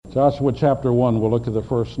Joshua chapter 1, we'll look at the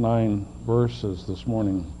first 9 verses this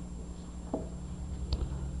morning.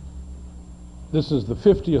 This is the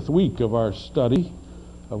 50th week of our study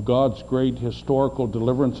of God's great historical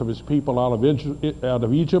deliverance of his people out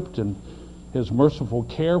of Egypt and his merciful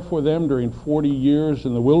care for them during 40 years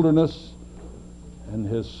in the wilderness and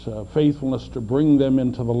his faithfulness to bring them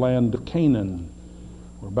into the land of Canaan.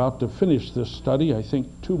 We're about to finish this study, I think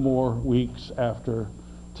 2 more weeks after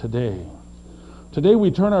today. Today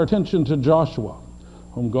we turn our attention to Joshua,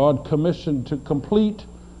 whom God commissioned to complete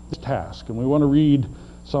this task. And we want to read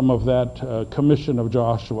some of that commission of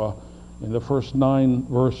Joshua in the first 9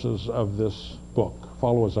 verses of this book.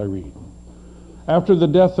 Follow as I read. After the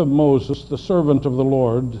death of Moses, the servant of the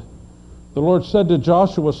Lord said to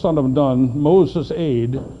Joshua, son of Nun, Moses'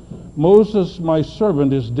 aide, Moses, my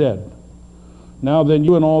servant, is dead. Now then,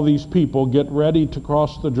 you and all these people get ready to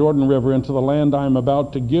cross the Jordan River into the land I am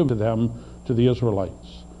about to give to them, to the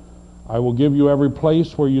Israelites. I will give you every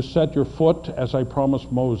place where you set your foot, as I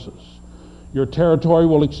promised Moses. Your territory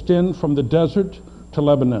will extend from the desert to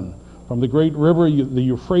Lebanon, from the great river, the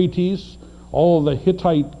Euphrates, all the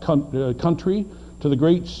Hittite country, to the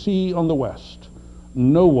great sea on the west.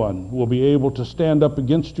 No one will be able to stand up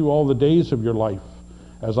against you all the days of your life.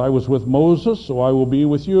 As I was with Moses, so I will be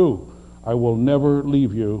with you. I will never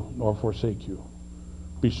leave you nor forsake you.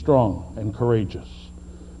 Be strong and courageous,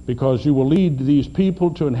 because you will lead these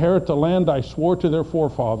people to inherit the land I swore to their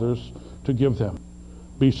forefathers to give them.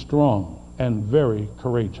 Be strong and very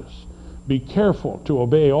courageous. Be careful to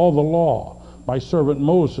obey all the law my servant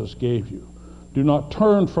Moses gave you. Do not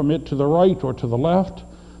turn from it to the right or to the left,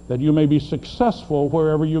 that you may be successful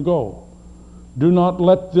wherever you go. Do not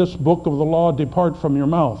let this book of the law depart from your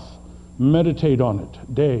mouth. Meditate on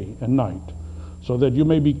it day and night, so that you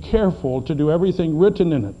may be careful to do everything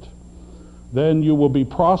written in it. Then you will be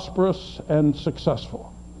prosperous and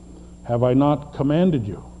successful. Have I not commanded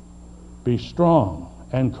you? Be strong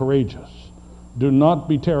and courageous. Do not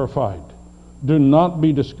be terrified. Do not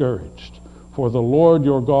be discouraged, for the Lord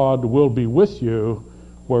your God will be with you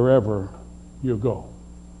wherever you go.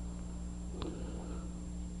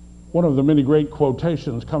 One of the many great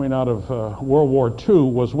quotations coming out of World War II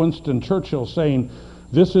was Winston Churchill saying,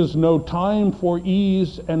 "This is no time for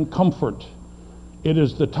ease and comfort. It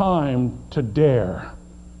is the time to dare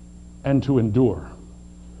and to endure."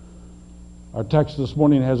 Our text this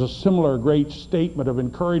morning has a similar great statement of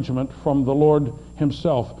encouragement from the Lord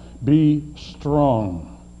himself. Be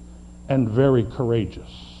strong and very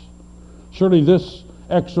courageous. Surely this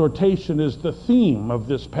exhortation is the theme of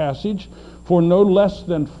this passage, for no less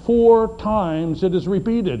than 4 times it is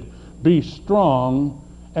repeated. Be strong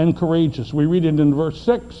and courageous. We read it in verse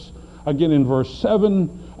 6, again in verse 7,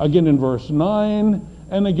 again in verse 9,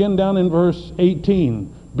 and again down in verse 18.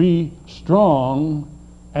 Be strong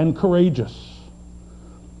and courageous.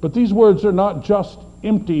 But these words are not just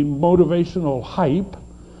empty motivational hype.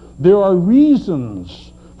 There are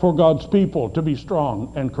reasons for God's people to be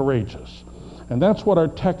strong and courageous. And that's what our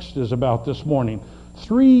text is about this morning.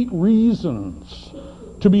 3 reasons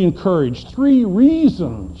to be encouraged. 3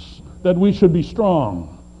 reasons that we should be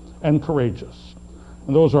strong and courageous.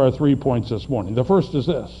 And those are our 3 points this morning. The first is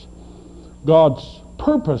this: God's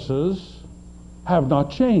purposes have not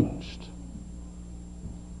changed.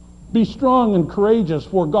 Be strong and courageous,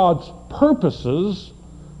 for God's purposes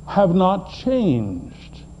have not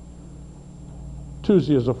changed.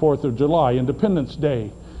 Tuesday is the 4th of July, Independence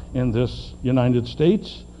Day in this United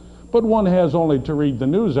States. But one has only to read the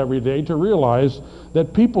news every day to realize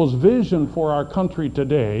that people's vision for our country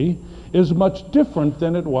today is much different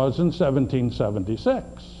than it was in 1776.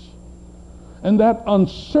 And that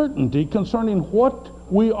uncertainty concerning what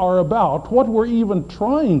we are about, what we're even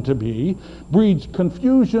trying to be, breeds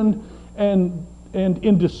confusion and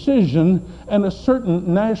indecision and a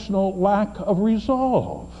certain national lack of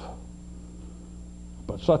resolve.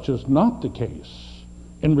 But such is not the case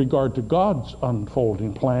in regard to God's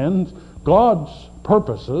unfolding plans. God's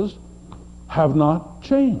purposes have not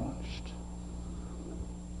changed.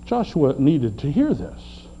 Joshua needed to hear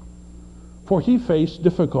this, for he faced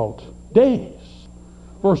difficult days.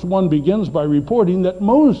 Verse 1 begins by reporting that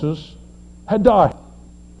Moses had died.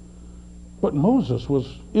 But Moses was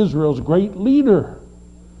Israel's great leader.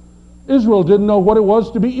 Israel didn't know what it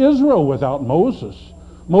was to be Israel without Moses.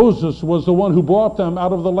 Moses was the one who brought them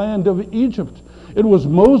out of the land of Egypt. It was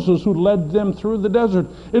Moses who led them through the desert.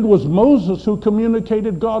 It was Moses who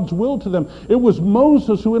communicated God's will to them. It was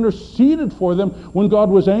Moses who interceded for them when God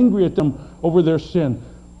was angry at them over their sin.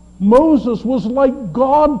 Moses was like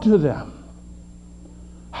God to them.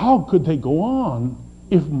 How could they go on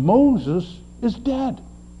if Moses is dead?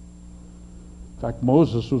 In fact,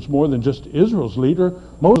 Moses was more than just Israel's leader.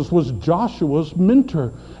 Moses was Joshua's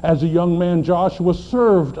mentor. As a young man, Joshua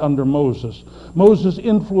served under Moses. Moses'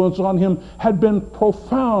 influence on him had been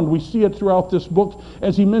profound. We see it throughout this book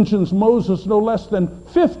as he mentions Moses no less than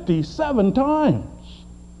 57 times.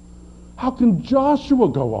 How can Joshua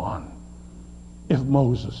go on if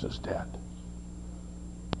Moses is dead?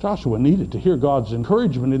 Joshua needed to hear God's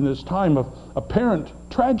encouragement in this time of apparent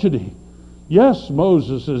tragedy. Yes,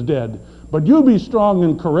 Moses is dead, but you be strong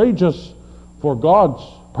and courageous, for God's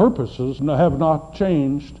purposes have not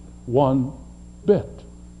changed one bit.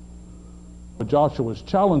 But Joshua's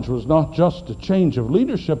challenge was not just a change of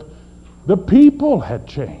leadership. The people had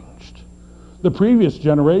changed. The previous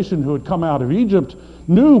generation who had come out of Egypt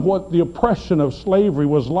knew what the oppression of slavery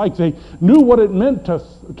was like. They knew what it meant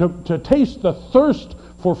to taste the thirst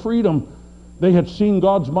for freedom. They had seen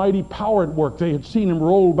God's mighty power at work. They had seen him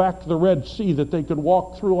roll back the Red Sea that they could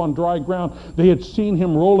walk through on dry ground. They had seen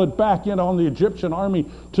him roll it back in on the Egyptian army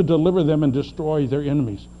to deliver them and destroy their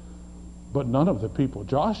enemies. But none of the people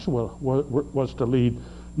Joshua was to lead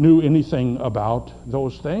knew anything about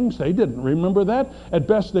those things. They didn't remember that. At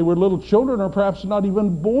best, they were little children, or perhaps not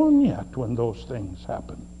even born yet when those things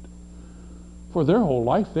happened. For their whole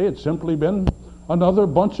life, they had simply been another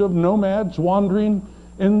bunch of nomads wandering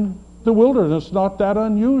in the wilderness, not that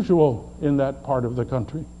unusual in that part of the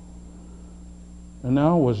country. And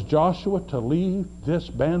now was Joshua to lead this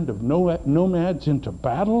band of nomads into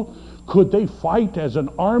battle? Could they fight as an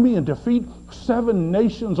army and defeat 7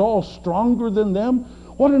 nations all stronger than them?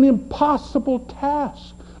 What an impossible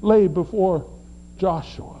task lay before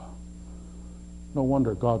Joshua. No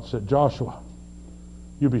wonder God said, Joshua,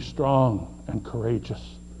 you be strong and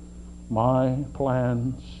courageous. My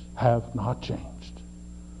plans have not changed.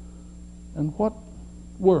 And what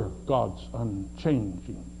were God's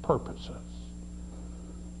unchanging purposes?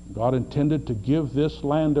 God intended to give this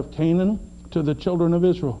land of Canaan to the children of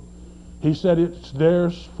Israel. He said it's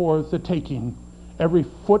theirs for the taking. Every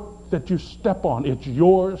foot that you step on, it's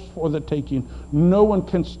yours for the taking. No one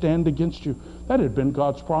can stand against you. That had been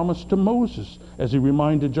God's promise to Moses, as he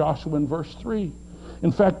reminded Joshua in verse 3.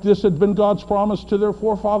 In fact, this had been God's promise to their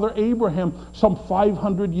forefather Abraham some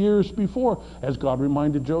 500 years before, as God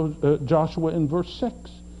reminded Joshua in verse 6.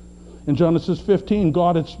 In Genesis 15,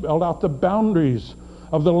 God had spelled out the boundaries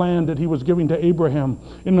of the land that he was giving to Abraham.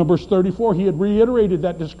 In Numbers 34, he had reiterated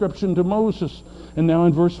that description to Moses. And now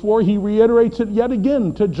in verse 4, he reiterates it yet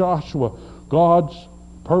again to Joshua. God's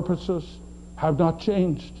purposes have not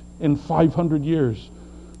changed in 500 years.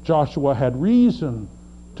 Joshua had reason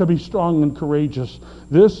to be strong and courageous.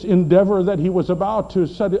 This endeavor that he was about to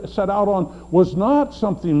set out on was not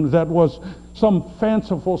something that was some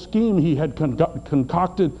fanciful scheme he had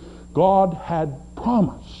concocted. God had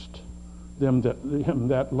promised him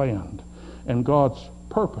that land, and God's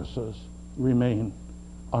purposes remain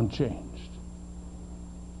unchanged.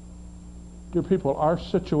 Dear people, our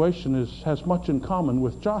situation has much in common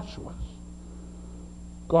with Joshua's.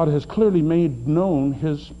 God has clearly made known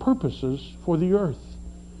his purposes for the earth.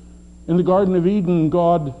 In the Garden of Eden,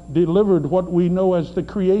 God delivered what we know as the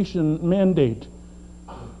creation mandate,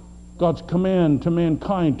 God's command to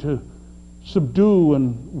mankind to subdue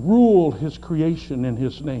and rule his creation in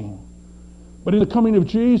his name. But in the coming of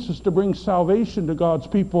Jesus to bring salvation to God's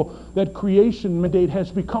people, that creation mandate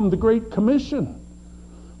has become the Great Commission.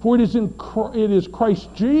 For it is Christ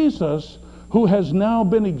Jesus who has now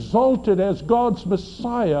been exalted as God's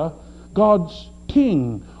Messiah, God's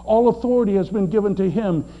King. All authority has been given to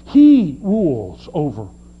him. He rules over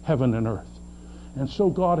heaven and earth. And so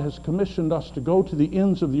God has commissioned us to go to the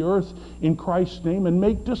ends of the earth in Christ's name and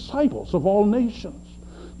make disciples of all nations,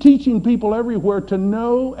 teaching people everywhere to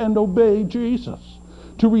know and obey Jesus,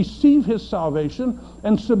 to receive his salvation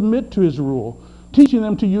and submit to his rule, teaching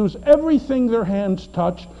them to use everything their hands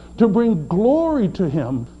touch to bring glory to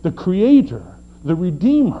him, the Creator, the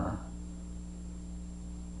Redeemer.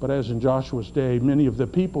 But as in Joshua's day, many of the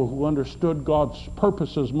people who understood God's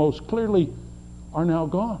purposes most clearly are now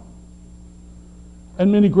gone.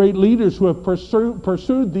 And many great leaders who have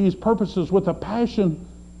pursued these purposes with a passion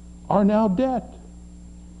are now dead.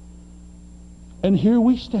 And here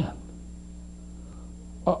we stand.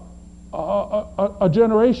 A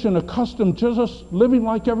generation accustomed to just living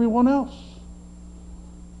like everyone else.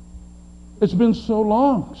 It's been so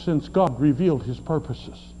long since God revealed his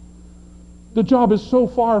purposes. The job is so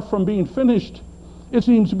far from being finished, it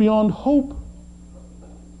seems beyond hope.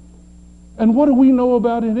 And what do we know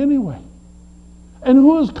about it anyway? And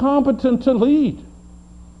who is competent to lead?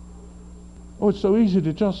 Oh, it's so easy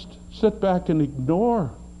to just sit back and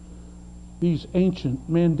ignore these ancient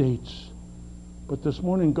mandates But this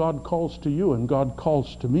morning God calls to you and God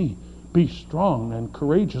calls to me. Be strong and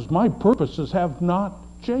courageous. My purposes have not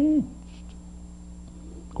changed.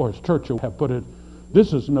 Of course, Churchill have put it,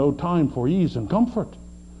 this is no time for ease and comfort.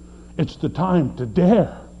 It's the time to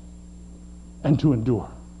dare and to endure.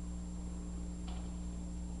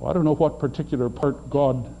 Well, I don't know what particular part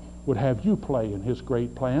God would have you play in his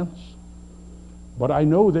great plans, but I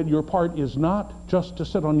know that your part is not just to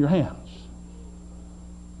sit on your hands.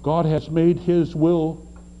 God has made his will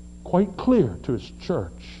quite clear to his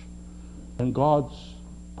church, and God's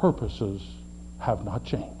purposes have not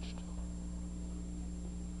changed.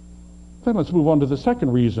 Then let's move on to the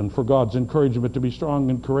second reason for God's encouragement to be strong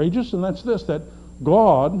and courageous, and that's this, that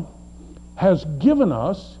God has given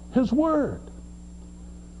us his word.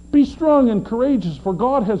 Be strong and courageous, for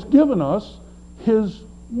God has given us his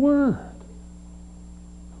word.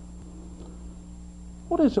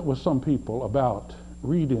 What is it with some people about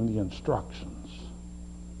reading the instructions?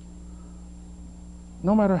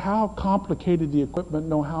 No matter how complicated the equipment,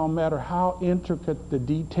 no matter how intricate the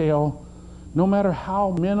detail, no matter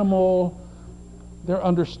how minimal their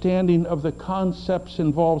understanding of the concepts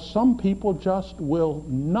involved, some people just will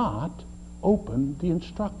not open the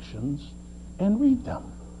instructions and read them.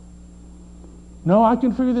 No, I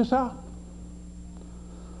can figure this out.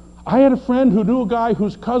 I had a friend who knew a guy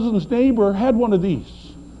whose cousin's neighbor had one of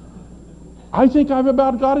these. I think I've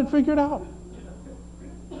about got it figured out.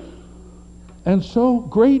 And so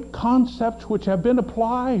great concepts which have been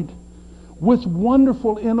applied with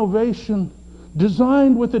wonderful innovation,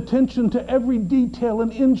 designed with attention to every detail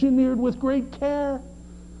and engineered with great care,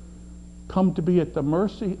 come to be at the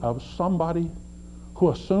mercy of somebody who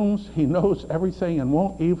assumes he knows everything and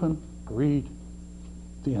won't even read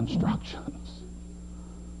the instructions.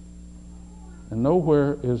 And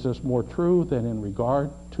nowhere is this more true than in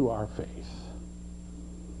regard to our faith.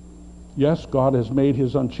 Yes, God has made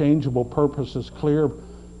his unchangeable purposes clear,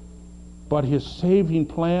 but his saving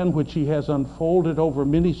plan, which he has unfolded over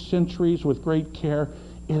many centuries with great care,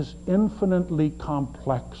 is infinitely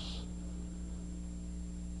complex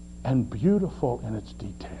and beautiful in its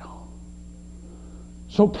detail.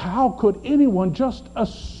 So how could anyone just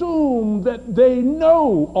assume that they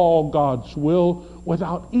know all God's will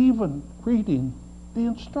without even reading the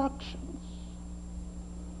instructions?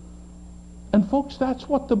 And folks, that's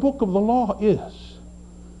what the book of the law is.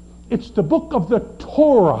 It's the book of the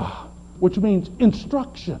Torah, which means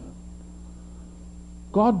instruction.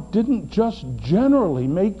 God didn't just generally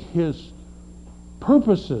make his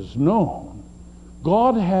purposes known.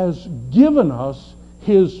 God has given us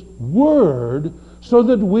his word so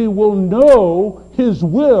that we will know his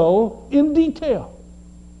will in detail.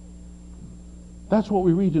 That's what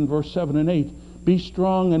we read in verse 7 and 8. Be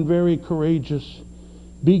strong and very courageous.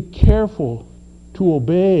 Be careful to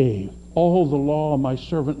obey all the law my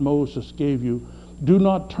servant Moses gave you. Do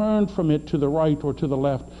not turn from it to the right or to the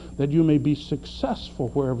left, that you may be successful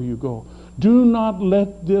wherever you go. Do not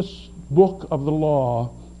let this book of the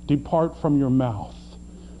law depart from your mouth.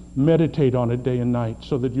 Meditate on it day and night,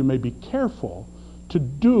 so that you may be careful to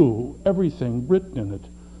do everything written in it.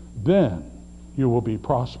 Then you will be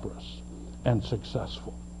prosperous and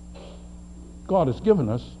successful. God has given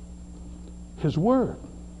us his word.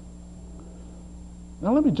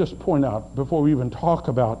 Now let me just point out, before we even talk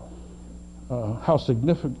about how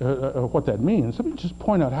significant, what that means, let me just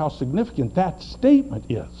point out how significant that statement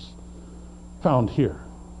is found here.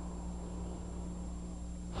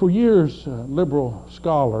 For years, liberal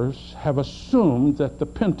scholars have assumed that the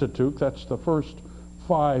Pentateuch, that's the first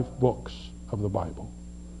 5 books of the Bible,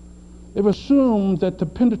 they've assumed that the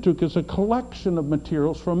Pentateuch is a collection of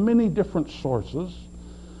materials from many different sources,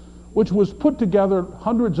 which was put together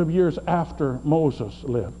hundreds of years after Moses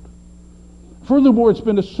lived. Furthermore, it's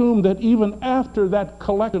been assumed that even after that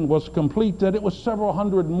collection was complete, that it was several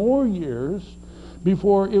hundred more years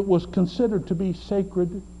before it was considered to be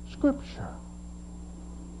sacred scripture.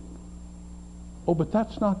 Oh, but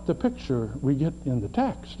that's not the picture we get in the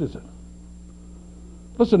text, is it?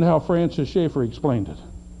 Listen to how Francis Schaeffer explained it.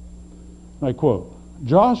 I quote,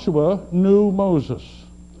 Joshua knew Moses,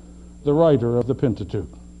 the writer of the Pentateuch,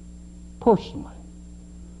 personally.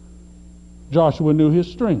 Joshua knew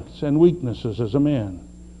his strengths and weaknesses as a man.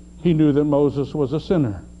 He knew that Moses was a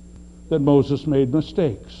sinner, that Moses made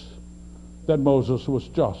mistakes, that Moses was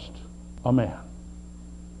just a man.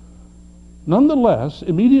 Nonetheless,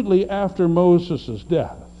 immediately after Moses'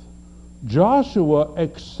 death, Joshua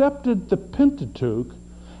accepted the Pentateuch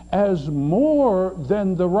as more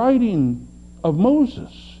than the writing of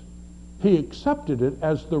Moses. He accepted it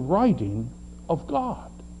as the writing of God.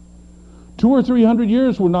 200 or 300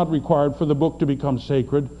 years were not required for the book to become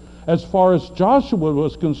sacred, As far as Joshua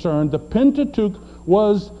was concerned, the Pentateuch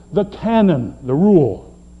was the canon, the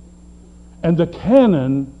rule. And the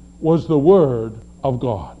canon was the Word of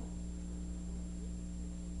God.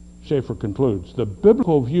 Schaeffer concludes, the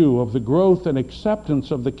biblical view of the growth and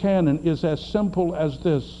acceptance of the canon is as simple as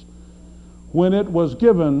this. When it was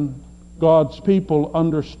given, God's people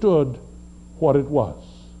understood what it was.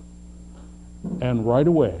 And right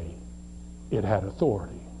away, it had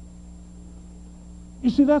authority. You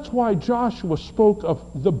see, that's why Joshua spoke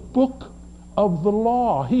of the book of the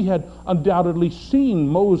law. He had undoubtedly seen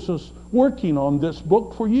Moses working on this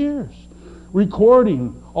book for years,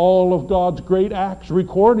 recording all of God's great acts,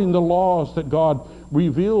 recording the laws that God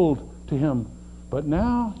revealed to him. But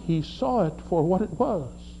now he saw it for what it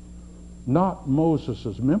was. Not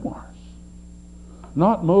Moses' memoirs,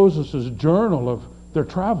 not Moses' journal of their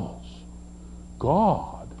travels.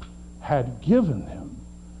 God had given him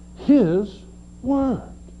his Word.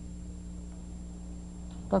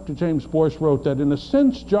 Dr. James Boyce wrote that in a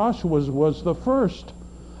sense Joshua was the first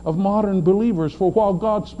of modern believers, for while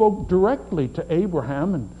God spoke directly to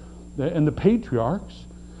Abraham and the patriarchs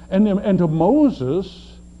and to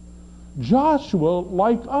Moses, Joshua,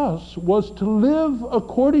 like us, was to live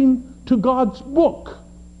according to God's book,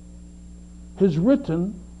 his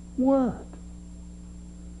written Word.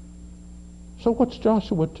 So what's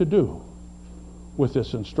Joshua to do with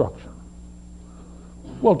this instruction?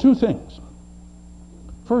 Well, two things.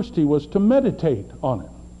 First, he was to meditate on it.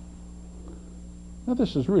 Now,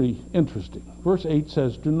 this is really interesting. Verse 8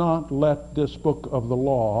 says, do not let this book of the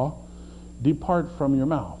law depart from your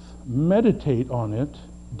mouth. Meditate on it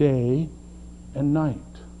day and night.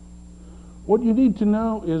 What you need to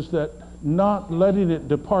know is that not letting it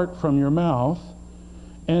depart from your mouth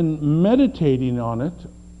and meditating on it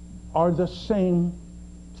are the same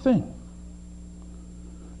thing.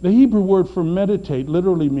 The Hebrew word for meditate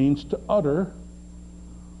literally means to utter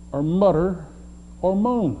or mutter or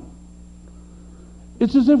moan.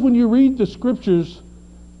 It's as if when you read the scriptures,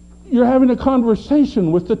 you're having a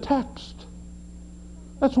conversation with the text.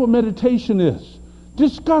 That's what meditation is.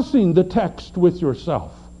 Discussing the text with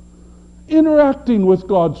yourself. Interacting with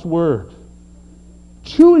God's Word.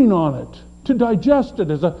 Chewing on it to digest it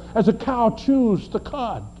as a cow chews the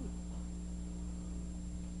cud.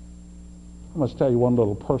 I must tell you one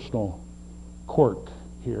little personal quirk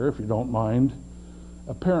here, if you don't mind.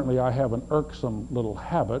 Apparently I have an irksome little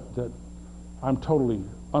habit that I'm totally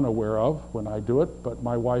unaware of when I do it, but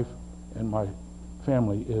my wife and my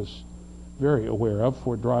family is very aware of,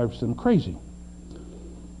 for it drives them crazy.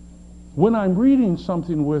 When I'm reading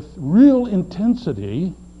something with real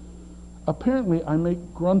intensity, apparently I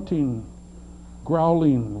make grunting,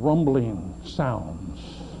 growling, rumbling sounds.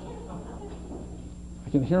 I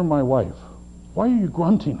can hear my wife. Why are you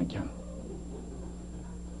grunting again?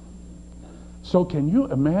 So can you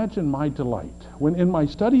imagine my delight when in my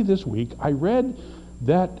study this week I read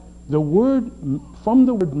that from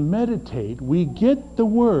the word meditate we get the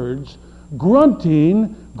words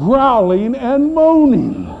grunting, growling, and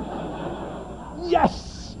moaning.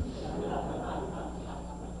 Yes!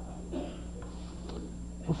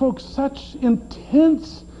 Well, folks, such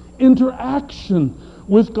intense interaction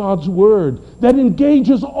with God's Word that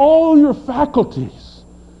engages all your faculties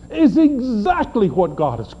is exactly what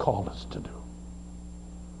God has called us to do.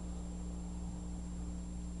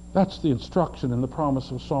 That's the instruction in the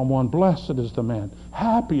promise of Psalm 1. Blessed is the man,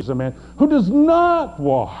 happy is the man who does not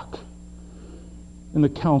walk in the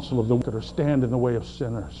counsel of the wicked, or stand in the way of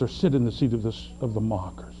sinners, or sit in the seat of the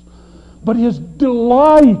mockers. But his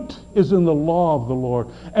delight is in the law of the Lord,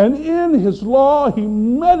 and in his law he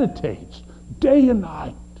meditates day and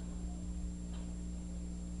night.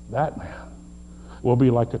 That man will be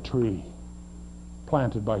like a tree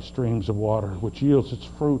planted by streams of water, which yields its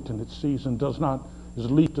fruit in its season, his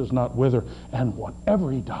leaf does not wither, and whatever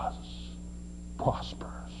he does prospers.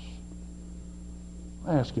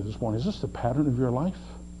 I ask you this morning, is this the pattern of your life?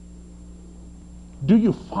 Do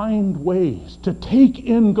you find ways to take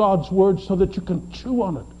in God's Word so that you can chew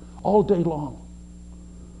on it all day long?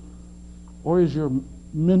 Or is your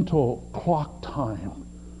mental clock time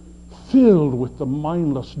filled with the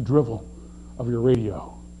mindless drivel of your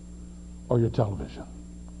radio or your television?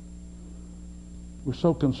 We're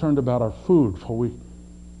so concerned about our food, for we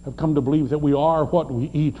have come to believe that we are what we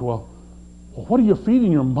eat. Well, what are you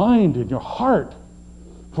feeding your mind and your heart?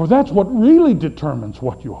 For that's what really determines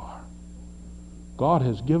what you are. God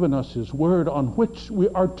has given us his Word on which we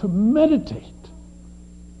are to meditate.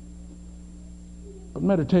 But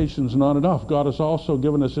meditation's not enough. God has also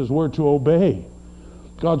given us his Word to obey.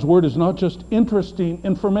 God's Word is not just interesting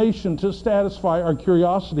information to satisfy our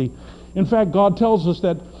curiosity. In fact, God tells us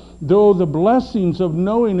that though the blessings of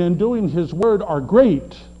knowing and doing His Word are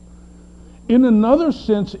great, in another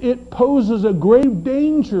sense, it poses a grave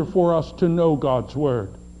danger for us to know God's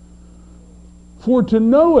Word. For to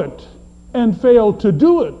know it and fail to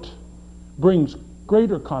do it brings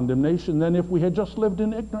greater condemnation than if we had just lived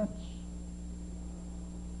in ignorance.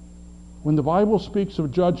 When the Bible speaks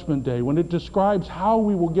of Judgment Day, when it describes how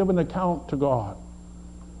we will give an account to God,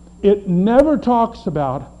 it never talks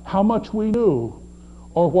about how much we knew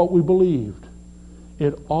or what we believed.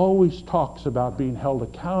 It always talks about being held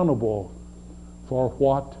accountable for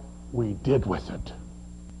what we did with it.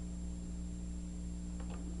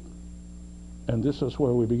 And this is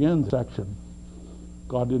where we begin the section.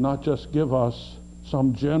 God did not just give us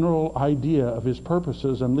some general idea of His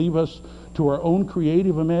purposes and leave us to our own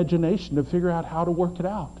creative imagination to figure out how to work it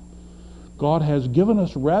out. God has given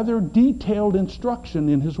us rather detailed instruction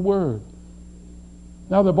in His Word.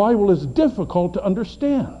 Now, the Bible is difficult to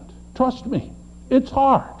understand. Trust me, it's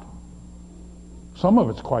hard. Some of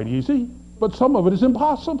it's quite easy, but some of it is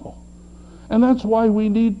impossible. And that's why we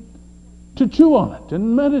need to chew on it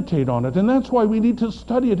and meditate on it. And that's why we need to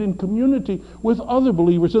study it in community with other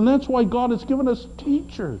believers. And that's why God has given us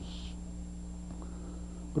teachers.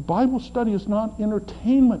 But Bible study is not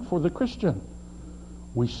entertainment for the Christian.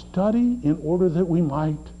 We study in order that we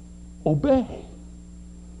might obey.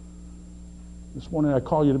 This morning I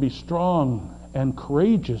call you to be strong and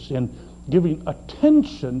courageous in giving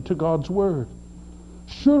attention to God's Word.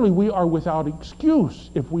 Surely we are without excuse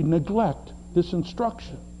if we neglect this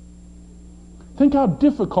instruction. Think how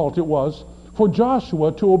difficult it was for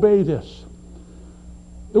Joshua to obey this.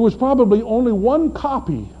 There was probably only one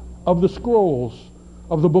copy of the scrolls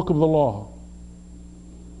of the book of the law.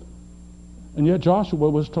 And yet Joshua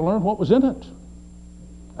was to learn what was in it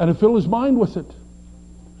and to fill his mind with it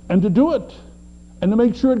and to do it and to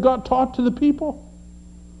make sure it got taught to the people.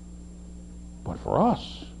 But for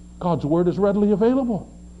us, God's Word is readily available.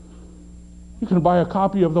 You can buy a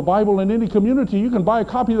copy of the Bible in any community. You can buy a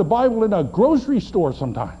copy of the Bible in a grocery store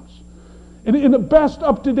sometimes, in the best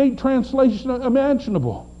up-to-date translation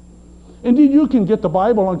imaginable. Indeed, you can get the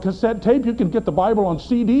Bible on cassette tape. You can get the Bible on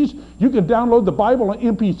CDs. You can download the Bible on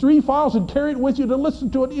MP3 files and carry it with you to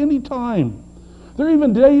listen to it any time. There are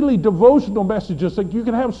even daily devotional messages that you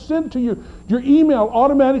can have sent to your email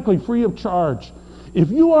automatically free of charge.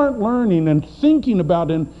 If you aren't learning and thinking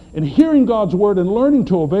about it and hearing God's Word and learning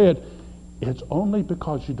to obey it, it's only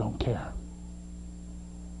because you don't care.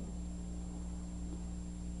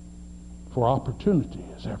 For opportunity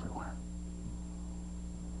is everywhere.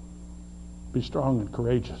 Be strong and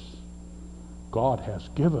courageous. God has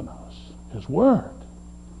given us His Word.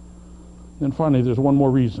 Then finally, there's one more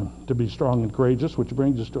reason to be strong and courageous, which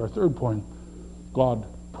brings us to our third point. God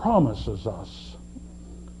promises us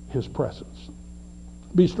His presence.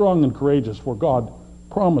 Be strong and courageous, for God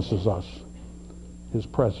promises us His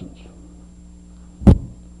presence.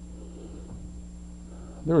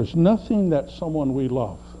 There is nothing that someone we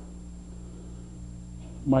love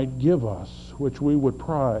might give us which we would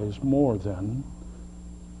prize more than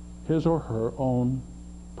his or her own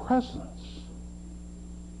presence.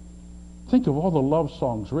 Think of all the love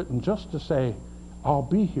songs written just to say, I'll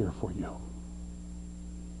be here for you.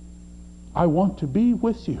 I want to be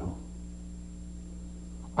with you.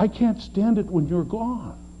 I can't stand it when you're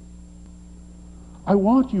gone. I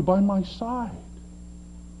want you by my side.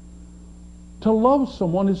 To love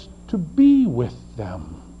someone is to be with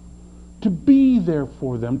them, to be there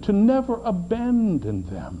for them, to never abandon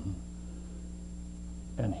them.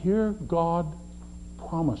 And here God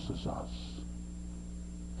promises us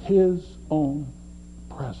His own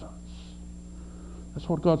presence. That's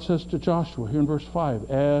what God says to Joshua here in verse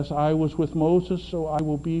 5. As I was with Moses, so I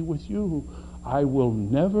will be with you. I will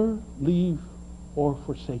never leave or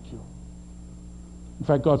forsake you. In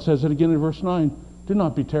fact, God says it again in verse 9. Do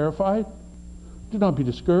not be terrified. Do not be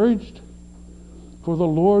discouraged, for the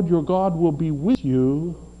Lord your God will be with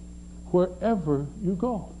you wherever you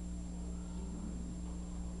go.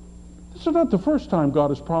 This is not the first time God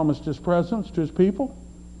has promised His presence to His people.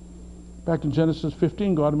 Back in Genesis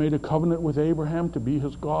 15, God made a covenant with Abraham to be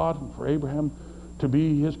his God, and for Abraham to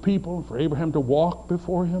be His people, and for Abraham to walk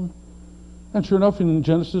before Him. And sure enough, in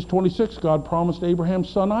Genesis 26, God promised Abraham's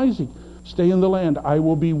son Isaac, stay in the land. I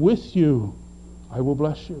will be with you. I will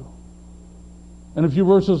bless you. And a few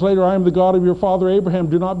verses later, I am the God of your father Abraham.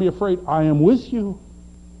 Do not be afraid. I am with you.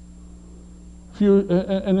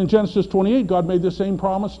 And in Genesis 28, God made the same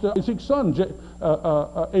promise to Isaac's son,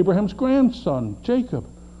 Abraham's grandson, Jacob.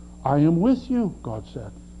 I am with you, God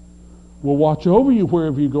said. Will watch over you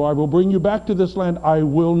wherever you go. I will bring you back to this land. I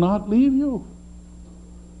will not leave you.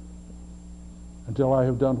 until I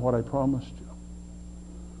have done what I promised you.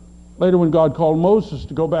 Later, when God called Moses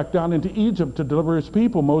to go back down into Egypt to deliver his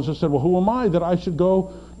people, Moses said, well, who am I that I should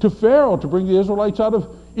go to Pharaoh to bring the Israelites out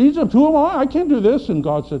of Egypt? Who am I? I can't do this. And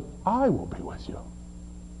God said, I will be with you.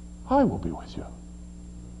 I will be with you.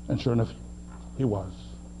 And sure enough, he was.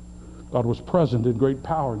 God was present in great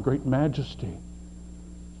power and great majesty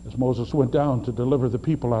as Moses went down to deliver the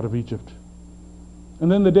people out of Egypt.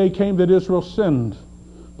 And then the day came that Israel sinned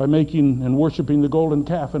by making and worshiping the golden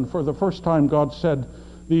calf. And for the first time, God said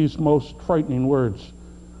these most frightening words,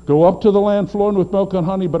 go up to the land flowing with milk and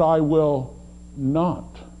honey, but I will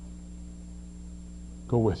not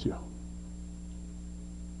go with you.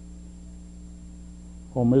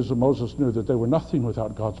 Oh, Moses knew that they were nothing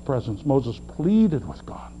without God's presence. Moses pleaded with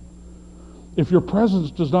God, if your presence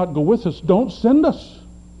does not go with us, don't send us.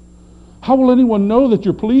 How will anyone know that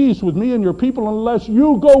you're pleased with me and your people unless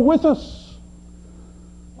you go with us?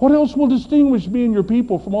 What else will distinguish me and your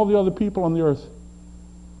people from all the other people on the earth?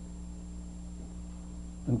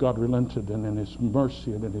 And God relented, and in his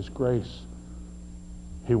mercy and in his grace,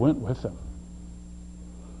 he went with them.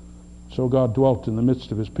 So God dwelt in the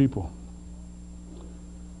midst of his people.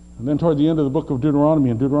 And then toward the end of the book of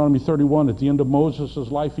Deuteronomy, in Deuteronomy 31, at the end of Moses'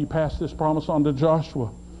 life, he passed this promise on to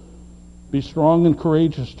Joshua. Be strong and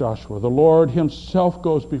courageous, Joshua. The Lord himself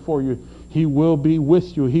goes before you. He will be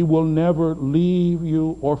with you. He will never leave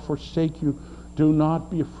you or forsake you. Do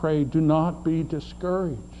not be afraid. Do not be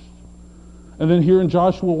discouraged. And then here in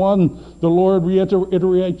Joshua 1, the Lord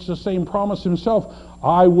reiterates the same promise himself.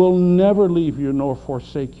 I will never leave you nor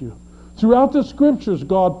forsake you. Throughout the scriptures,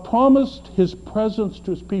 God promised his presence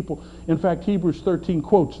to his people. In fact, Hebrews 13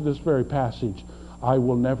 quotes this very passage. I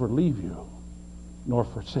will never leave you nor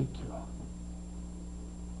forsake you.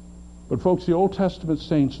 But folks, the Old Testament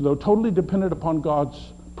saints, though totally dependent upon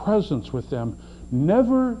God's presence with them,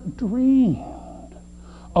 never dreamed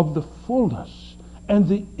of the fullness and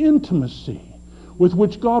the intimacy with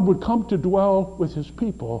which God would come to dwell with his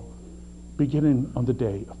people beginning on the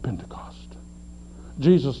day of Pentecost.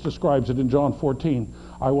 Jesus describes it in John 14.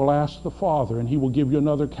 I will ask the Father, and he will give you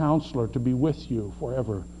another counselor to be with you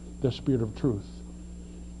forever, the Spirit of truth.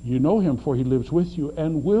 You know him, for he lives with you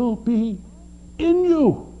and will be in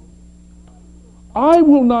you. I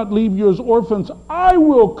will not leave you as orphans. I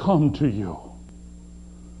will come to you.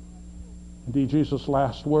 Indeed, Jesus'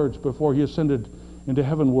 last words before he ascended into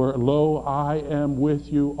heaven were, lo, I am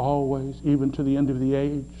with you always, even to the end of the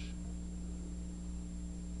age.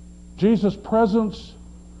 Jesus' presence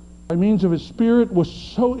by means of his Spirit was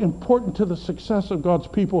so important to the success of God's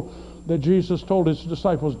people that Jesus told his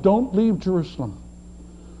disciples, don't leave Jerusalem.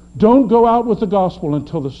 Don't go out with the gospel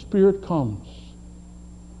until the Spirit comes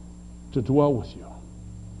to dwell with you.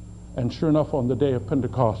 And sure enough, on the day of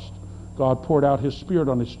Pentecost, God poured out his Spirit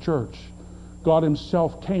on his church. God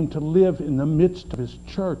himself came to live in the midst of his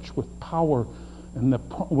church with power and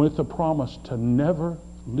with the promise to never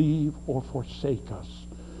leave or forsake us.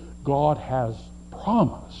 God has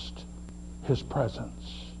promised his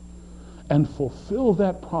presence and fulfilled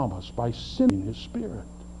that promise by sending his Spirit.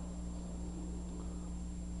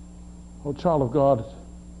 Oh, child of God,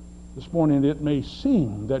 this morning it may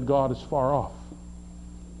seem that God is far off,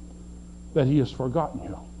 that he has forgotten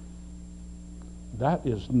you. That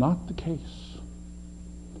is not the case.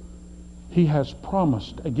 He has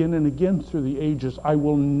promised again and again through the ages, I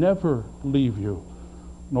will never leave you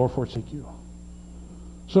nor forsake you.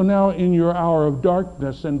 So now in your hour of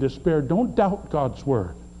darkness and despair, don't doubt God's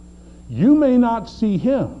word. You may not see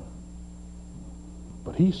him,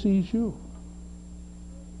 but he sees you.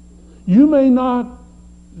 You may not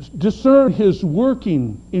discern his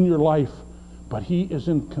working in your life, but he is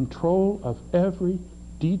in control of every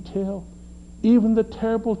detail, even the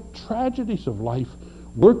terrible tragedies of life,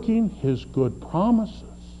 working his good promises,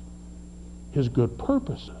 his good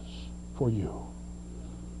purposes for you.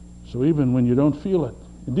 So even when you don't feel it,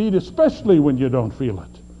 indeed, especially when you don't feel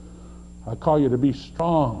it, I call you to be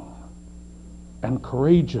strong and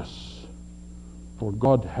courageous, for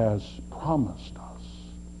God has promised us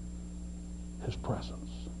his presence.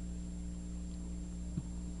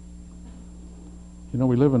 You know,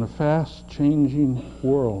 we live in a fast-changing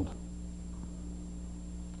world.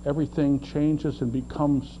 Everything changes and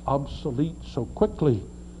becomes obsolete so quickly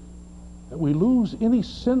that we lose any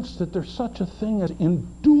sense that there's such a thing as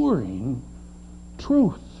enduring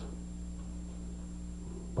truth.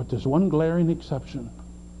 But there's one glaring exception.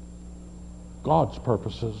 God's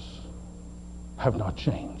purposes have not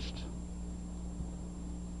changed.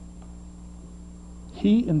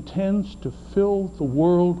 He intends to fill the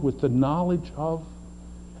world with the knowledge of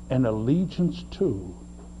and allegiance to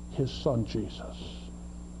his Son Jesus.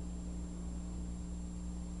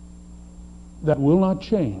 that will not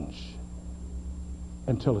change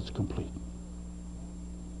until it's complete.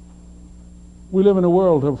 We live in a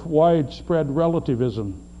world of widespread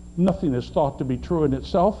relativism. Nothing is thought to be true in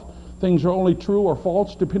itself. Things are only true or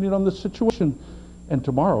false depending on the situation. And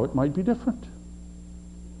tomorrow it might be different.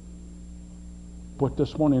 But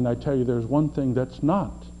this morning I tell you there's one thing that's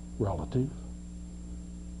not relative.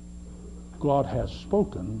 God has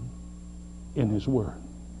spoken in His Word.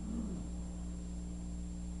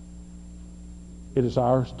 It is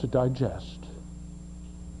ours to digest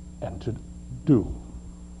and to do.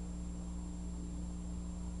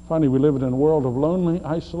 Finally, we live in a world of lonely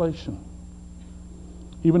isolation.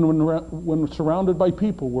 Even when surrounded by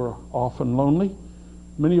people, we're often lonely.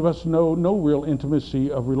 Many of us know no real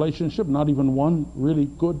intimacy of relationship, not even one really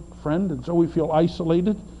good friend, and so we feel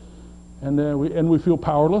isolated, and we feel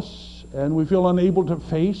powerless, and we feel unable to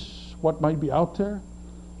face what might be out there.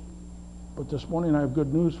 But this morning I have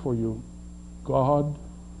good news for you. God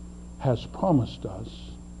has promised us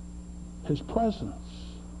His presence.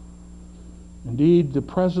 Indeed, the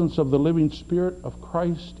presence of the living Spirit of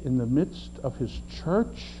Christ in the midst of His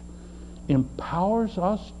church empowers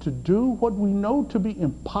us to do what we know to be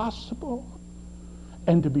impossible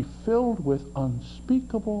and to be filled with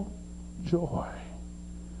unspeakable joy.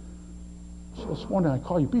 So this morning I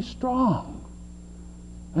call you, be strong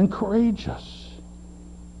and courageous.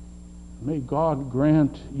 May God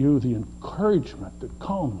grant you the encouragement that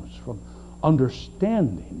comes from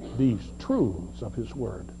understanding these truths of His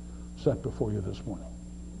Word set before you this morning.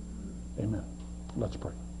 Amen. Let's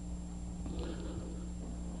pray.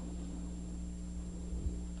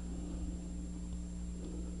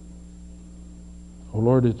 Oh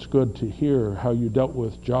Lord, it's good to hear how you dealt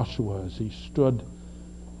with Joshua as he stood,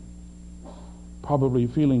 probably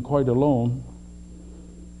feeling quite alone,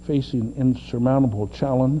 facing insurmountable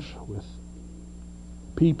challenge with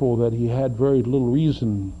people that he had very little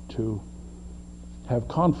reason to have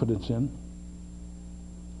confidence in.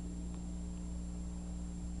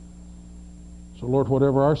 So Lord,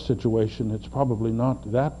 whatever our situation, it's probably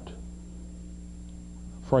not that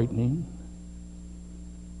frightening.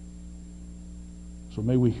 So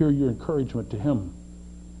may we hear your encouragement to him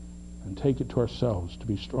and take it to ourselves to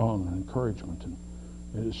be strong and encouragement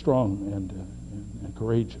and strong and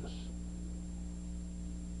courageous.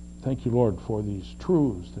 Thank you, Lord, for these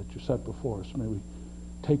truths that you set before us. May we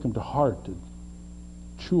take them to heart and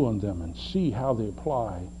chew on them and see how they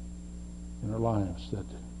apply in our lives, that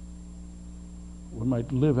we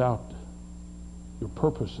might live out your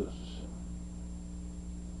purposes.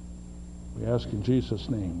 We ask in Jesus'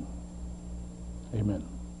 name. Amen.